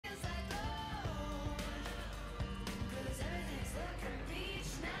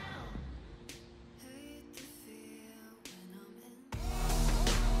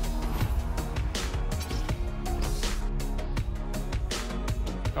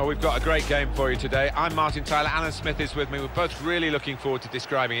Oh, we've got a great game for you today. I'm Martin Tyler, Alan Smith is with me. We're both really looking forward to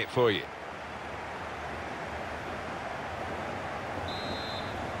describing it for you.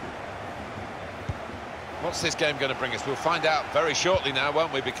 What's this game going to bring us? We'll find out very shortly now,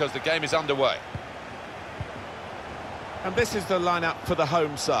 won't we? Because the game is underway. And this is the lineup for the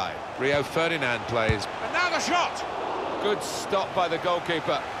home side. Rio Ferdinand plays. And now the shot! Good stop by the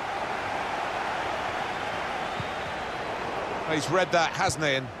goalkeeper. He's read that, hasn't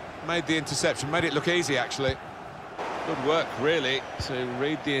he, and made the interception. Made it look easy, actually. Good work, really, to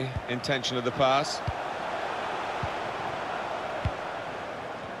read the intention of the pass.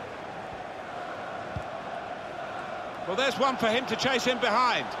 Well, there's one for him to chase in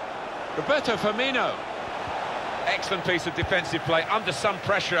behind. Roberto Firmino. Excellent piece of defensive play, under some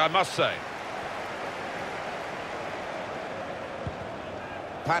pressure, I must say.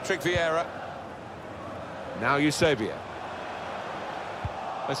 Patrick Vieira. Now Eusebio.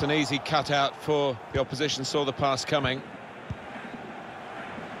 That's an easy cutout for the opposition, saw the pass coming.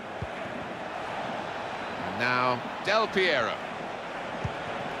 And now Del Piero.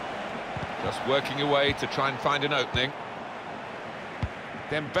 Just working away to try and find an opening.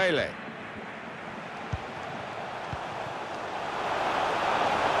 Dembele.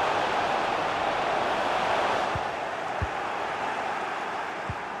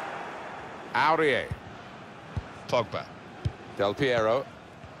 Aurier. Pogba. Del Piero.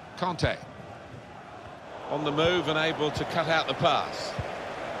 Conte. On the move and able to cut out the pass.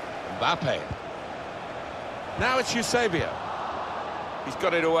 Mbappe. Now it's Eusebio. He's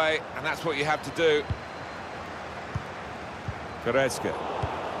got it away, and that's what you have to do. Goretzka.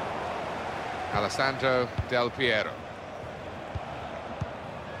 Alessandro Del Piero.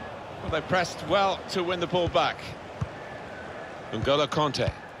 Well, they pressed well to win the ball back. N'Golo Conte.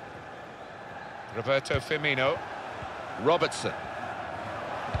 Roberto Firmino. Robertson.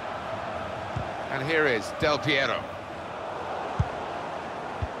 And here is Del Piero.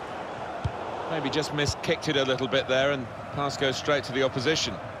 Maybe just kicked it a little bit there, and pass goes straight to the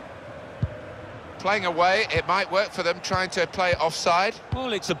opposition. Playing away, it might work for them, trying to play offside.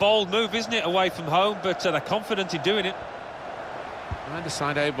 Well, it's a bold move, isn't it, away from home, but they're confident in doing it. Neither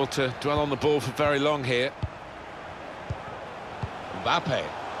side able to dwell on the ball for very long here. Mbappe.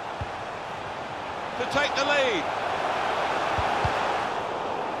 To take the lead.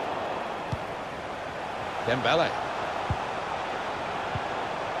 Dembele.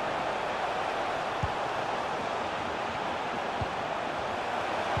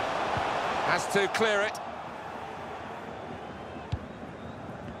 Has to clear it.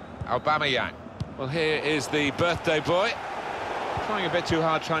 Aubameyang. Well, here is the birthday boy. Trying a bit too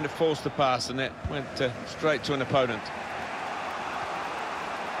hard, trying to force the pass, and it went straight to an opponent.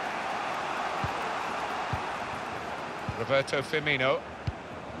 Roberto Firmino.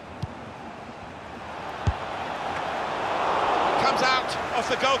 Comes out off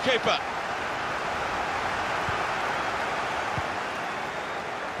the goalkeeper.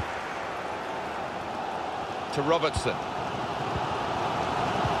 To Robertson.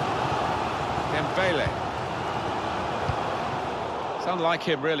 Dembele. It's unlike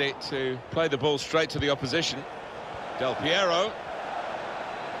him, really, to play the ball straight to the opposition. Del Piero.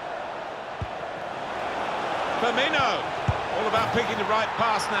 Firmino. All about picking the right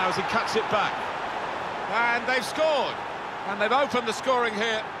pass now as he cuts it back. And they've scored. And they've opened the scoring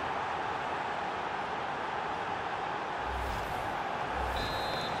here.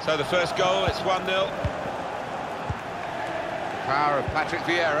 So the first goal, it's 1-0. Power of Patrick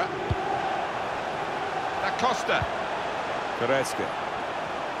Vieira. Da Costa. Goretzka.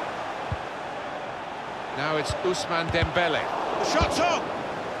 Now it's Ousmane Dembele. The shot's on!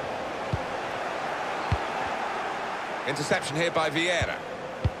 Interception here by Vieira.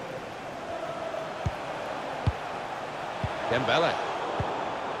 Dembele.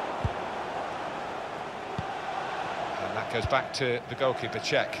 And that goes back to the goalkeeper,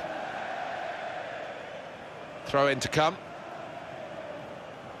 check. Throw in to come.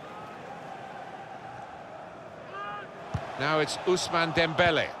 Now it's Ousmane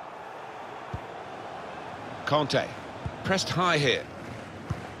Dembele. Conte. Pressed high here.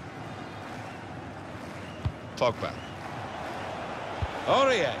 Pogba.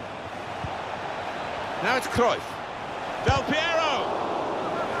 Aurier. Now it's Cruyff. Del Piero!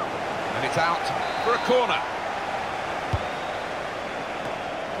 And it's out for a corner.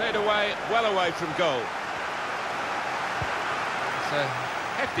 Cleared away, well away from goal. It's a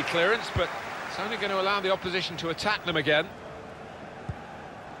hefty clearance, but it's only going to allow the opposition to attack them again.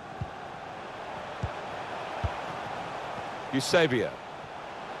 Eusebio.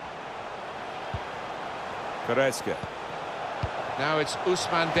 Goretzka. Now it's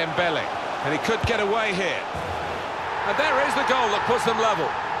Ousmane Dembele, and he could get away here. And there is the goal that puts them level.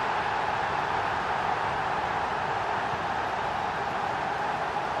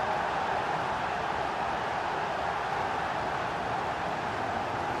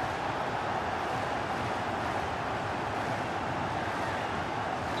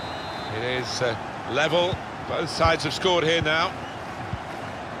 It is level. Both sides have scored here now.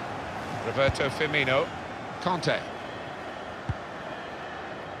 Roberto Firmino. Conte.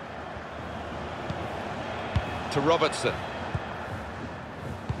 To Robertson.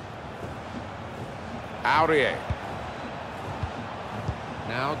 Aurier.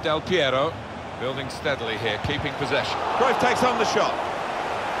 Now Del Piero. Building steadily here, keeping possession. Cruyff takes on the shot.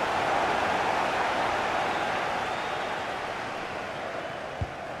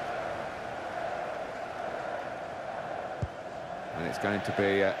 And it's going to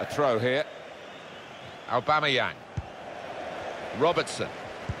be a throw here. Aubameyang. Robertson.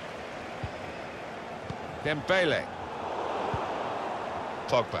 Dembele.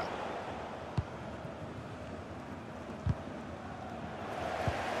 Pogba.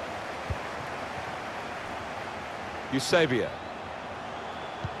 Eusebio.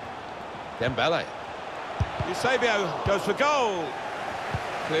 Dembele. Eusebio goes for goal.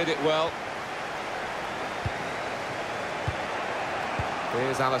 Cleared it well.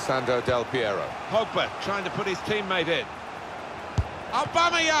 Here's Alessandro Del Piero. Pogba trying to put his teammate in.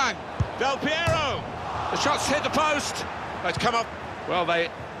 Aubameyang! Del Piero! The shot's hit the post. It's come up. Well, they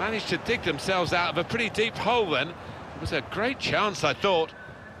managed to dig themselves out of a pretty deep hole then. It was a great chance, I thought,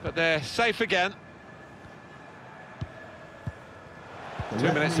 but they're safe again.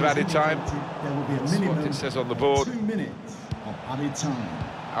 2 minutes of added time. That's what it says on the board. 2 minutes of added time.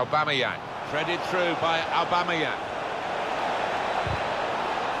 Aubameyang. Threaded through by Aubameyang.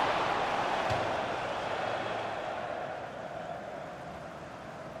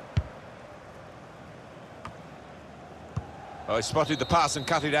 Oh, he spotted the pass and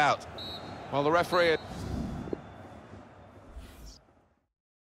cut it out. Well, the referee...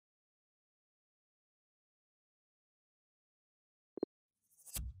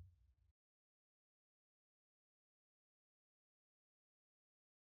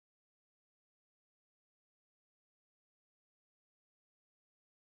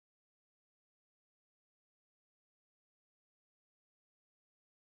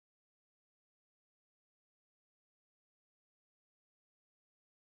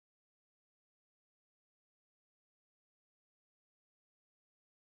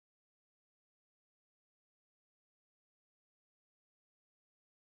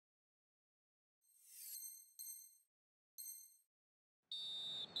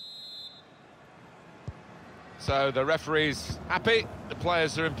 So the referee's happy, the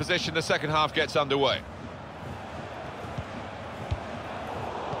players are in position, the second half gets underway.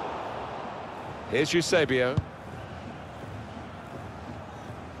 Here's Eusebio.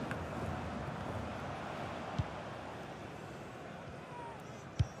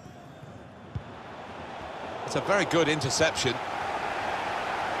 It's a very good interception.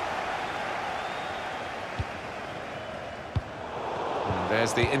 And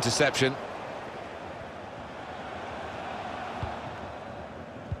there's the interception.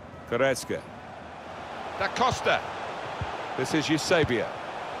 Goretzka. Da Costa. This is Eusebio.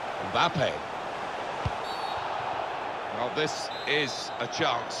 Mbappe. Well, this is a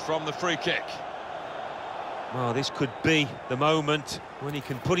chance from the free kick. Well, this could be the moment when he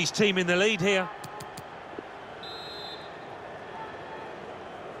can put his team in the lead here.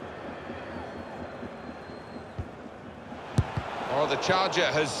 Oh, the charger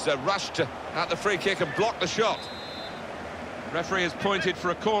has rushed at the free kick and blocked the shot. Referee has pointed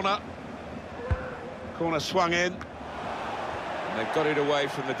for a corner. Corner swung in. And they've got it away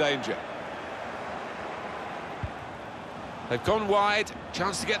from the danger. They've gone wide.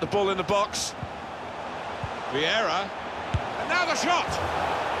 Chance to get the ball in the box. Vieira. And now the shot!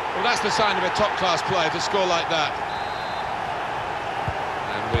 Well, that's the sign of a top-class player to score like that.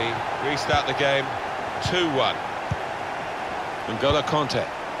 And we restart the game 2-1. N'Golo Conte.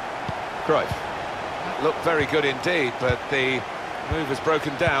 Cruyff. Looked very good indeed, but the move has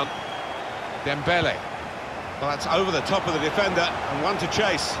broken down. Dembele. Well, that's over the top of the defender, and one to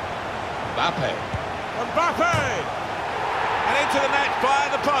chase. Mbappe. Mbappe! And into the net by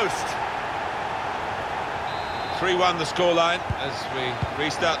the post. 3-1 the scoreline as we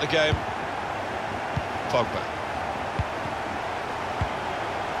restart the game. Pogba.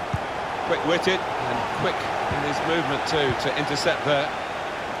 Quick-witted and quick in his movement too to intercept there.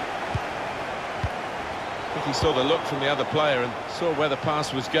 I think he saw the look from the other player and saw where the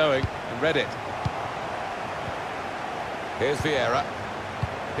pass was going and read it. Here's Vieira.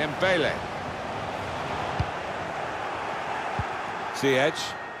 Dembele.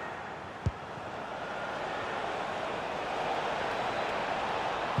 Ziyech.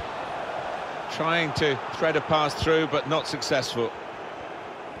 Trying to thread a pass through, but not successful.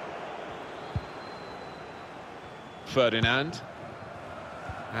 Ferdinand.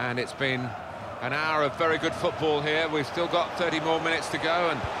 And it's been an hour of very good football here. We've still got 30 more minutes to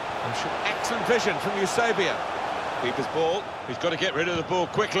go, and I'm sure... Excellent vision from Eusebio. Keeper's ball. He's got to get rid of the ball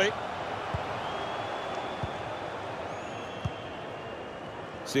quickly.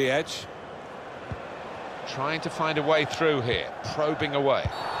 Ziyech. Trying to find a way through here, probing away.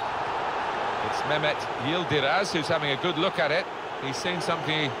 It's Mehmet Yildiraz who's having a good look at it. He's seen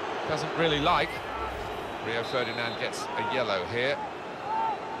something he doesn't really like. Rio Ferdinand gets a yellow here.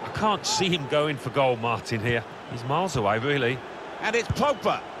 I can't see him going for goal, Martin, here. He's miles away, really. And it's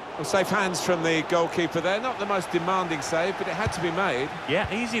Pogba. Well, safe hands from the goalkeeper there. Not the most demanding save, but it had to be made.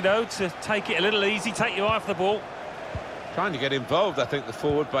 Yeah, easy, though, to take it a little easy, take your eye off the ball. Trying to get involved, I think, the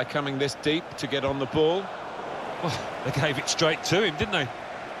forward by coming this deep to get on the ball. Well, they gave it straight to him, didn't they?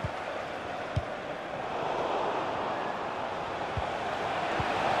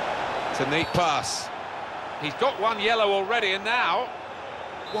 It's a neat pass. He's got one yellow already, and now...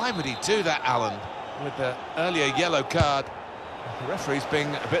 Why would he do that, Alan? With the earlier yellow card, the referee's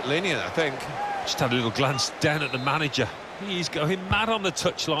being a bit lenient, I think. Just had a little glance down at the manager. He's going mad on the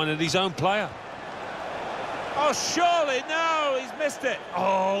touchline at his own player. Oh, surely, no, he's missed it.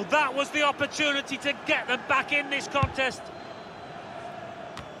 Oh, that was the opportunity to get them back in this contest.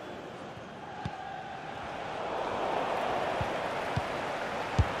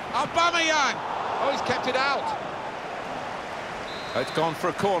 Aubameyang! Oh, he's kept it out. It's gone for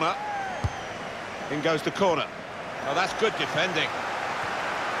a corner. In goes the corner. Oh, that's good defending.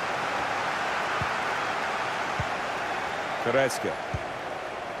 Goretzka.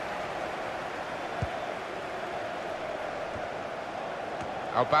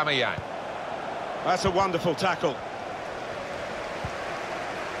 Aubameyang. That's a wonderful tackle.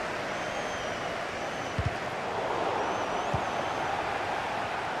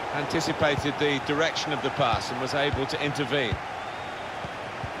 Anticipated the direction of the pass and was able to intervene.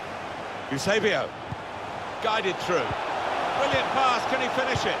 Eusebio. Guided through. Brilliant pass, can he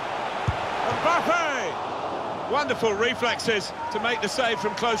finish it? Mbappe! Wonderful reflexes to make the save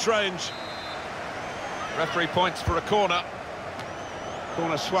from close range. Referee points for a corner.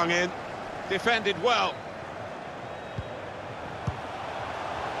 Corner swung in, defended well.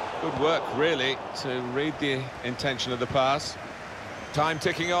 Good work, really, to read the intention of the pass. Time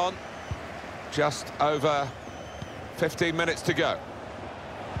ticking on. Just over 15 minutes to go.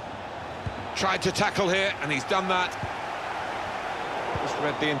 Tried to tackle here, and he's done that. Just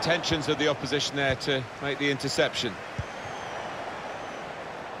read the intentions of the opposition there to make the interception.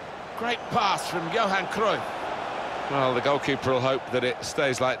 Great pass from Johan Cruyff. Well, the goalkeeper will hope that it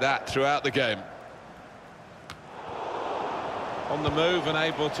stays like that throughout the game. On the move and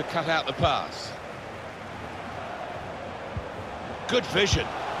able to cut out the pass. Good vision.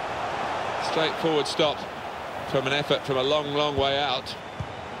 Straightforward stop from an effort from a long, long way out.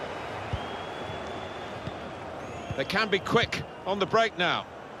 They can be quick on the break now.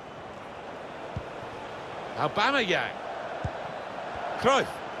 Aubameyang. Cruyff.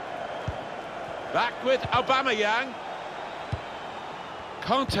 Back with Aubameyang.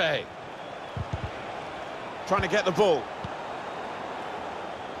 Conte. Trying to get the ball.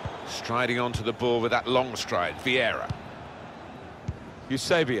 Striding onto the ball with that long stride, Vieira.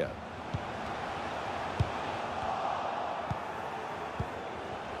 Eusebio.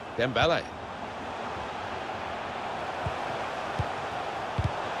 Dembele.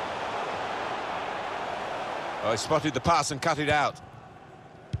 Oh, he spotted the pass and cut it out.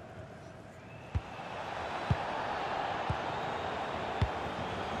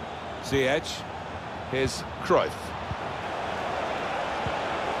 Ziyech. Here's Cruyff.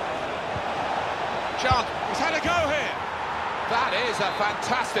 Chant, he's had a go here. That is a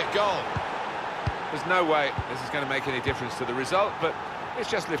fantastic goal. There's no way this is going to make any difference to the result, but it's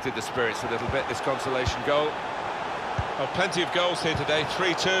just lifted the spirits a little bit, this consolation goal. Well, plenty of goals here today,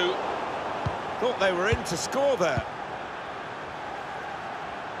 3-2. Thought they were in to score there.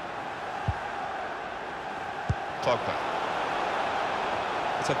 Pogba.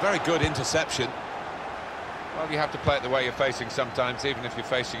 It's a very good interception. Well, you have to play it the way you're facing sometimes, even if you're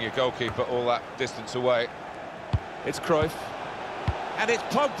facing your goalkeeper all that distance away. It's Cruyff. And it's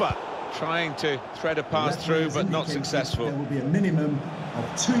Pogba. Trying to thread a pass through, but not successful. There will be a minimum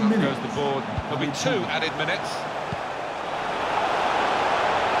of 2 Up minutes. goes the board. There'll be 2 added minutes.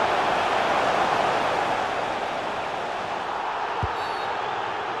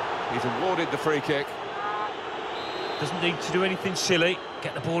 He's awarded the free kick. Doesn't need to do anything silly.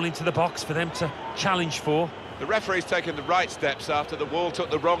 Get the ball into the box for them to challenge for. The referee's taken the right steps after the wall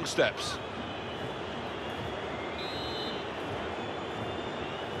took the wrong steps.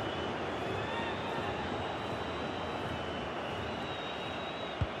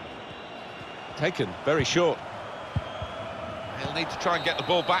 Taken very short. He'll need to try and get the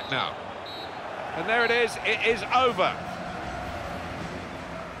ball back now. And there it is over.